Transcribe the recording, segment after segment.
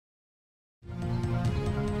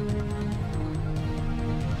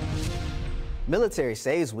Military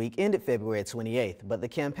Saves Week ended February 28th, but the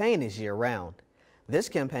campaign is year-round. This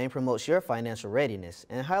campaign promotes your financial readiness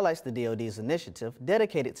and highlights the DoD's initiative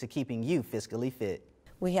dedicated to keeping you fiscally fit.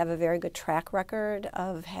 We have a very good track record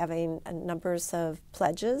of having numbers of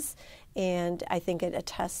pledges, and I think it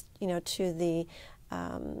attests, to the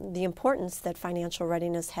importance that financial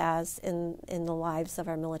readiness has in the lives of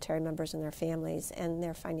our military members and their families and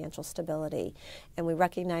their financial stability. And we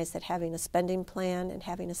recognize that having a spending plan and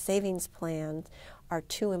having a savings plan are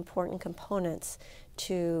two important components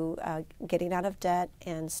to getting out of debt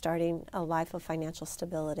and starting a life of financial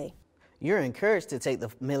stability. You're encouraged to take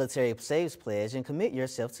the Military Saves Pledge and commit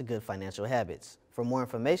yourself to good financial habits. For more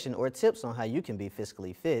information or tips on how you can be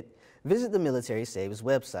fiscally fit, visit the Military Saves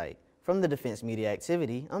website. From the Defense Media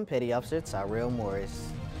Activity, I'm Petty Officer Tyrell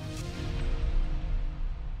Morris.